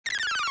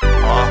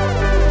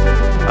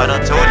I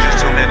done told you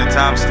too many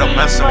times, stop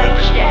messing with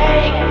me.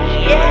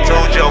 I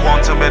told you I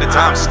want too many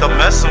times, stop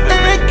messing with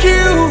me.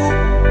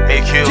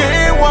 AQ,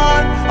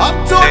 Jaywon, up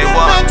to the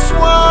Jaywon. next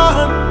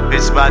one.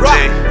 It's by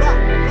Jay.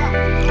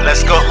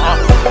 Let's go.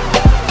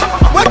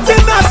 What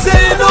did I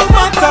say no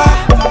matter?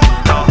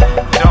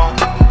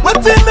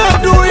 What did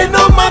I do it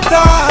no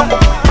matter?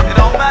 It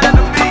don't matter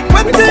to me.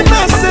 What did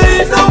I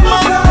say no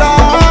matter?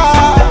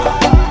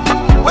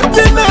 What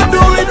did I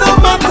do it no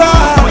matter?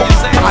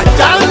 I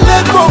can't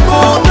let go,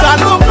 I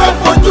no pay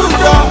for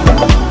Fojujo.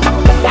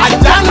 I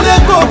can't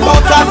let go,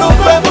 I no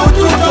pay for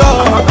Fojujo.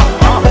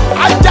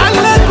 I can't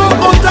let go,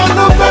 I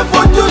no pay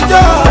for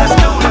Fojujo.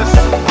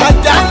 I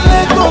can't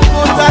let go,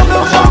 I no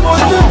pay for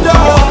Fojujo.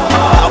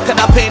 How can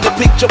I paint a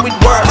picture with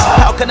words?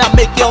 How can I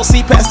make y'all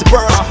see past the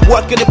birds?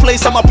 Work in the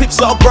place, all my pips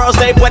all girls.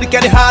 Everybody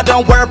getting high,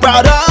 don't worry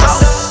about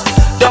us.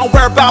 Don't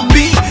worry about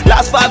me.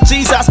 Last 5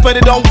 G's, I spent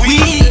it on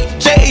weed.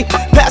 Jay,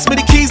 pass me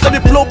the keys, let me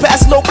blow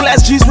past low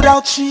class G's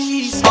without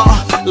cheese.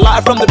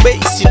 Live from the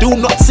base, you do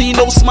not see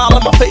no smile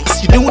on my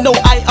face. You do know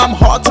I am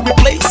hard to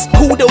replace.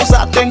 Kudos,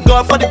 I thank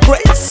God for the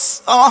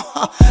grace.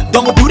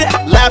 Don't do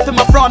that. Laugh in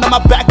my front, on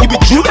my back, you be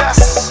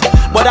Judas.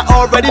 But I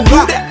already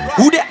knew that.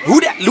 Who that?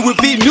 Who that? Louis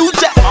V. New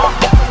Jack.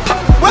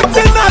 What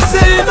did I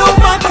say no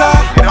matter?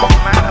 It don't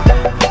matter.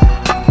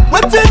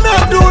 What did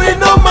I do it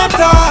no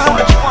matter?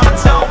 What you wanna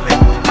tell me?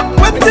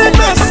 What did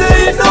I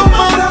say no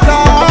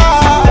matter?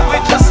 We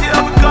just here,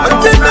 we got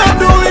What did I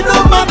do it no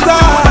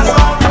matter?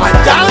 I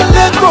can't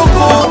let go,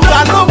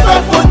 I no pay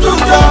for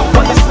Fojujo.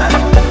 What you say?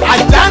 I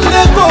can't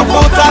let go,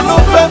 I no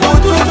pay for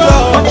Fojujo.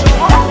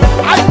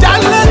 I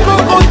can't let go,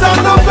 I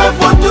no pay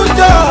for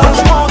Fojujo.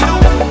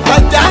 I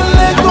can't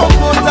let go,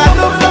 I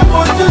no pay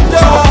for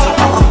Fojujo.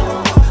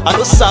 I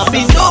don't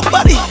sabi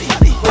nobody,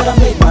 But I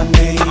made my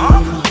name.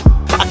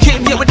 I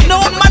came here with no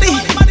money,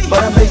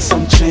 But I made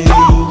some change.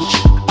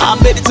 I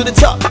made it to the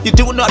top. You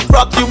do not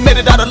rock, you made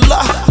it out of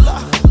luck.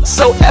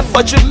 So F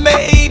what you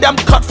made, I'm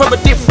cut from a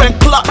different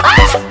clock.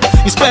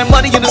 You spend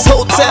money in these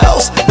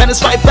hotels, then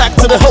it's right back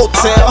to the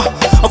hotel.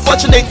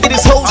 Unfortunately,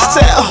 this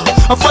hostel.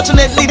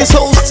 Unfortunately, this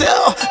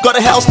hostel got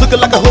a house looking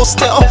like a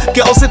hostel.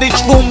 Girls in each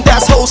room,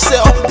 that's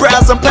wholesale.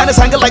 Bras and panties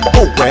hanging like,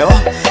 oh well,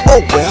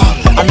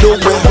 I know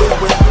well.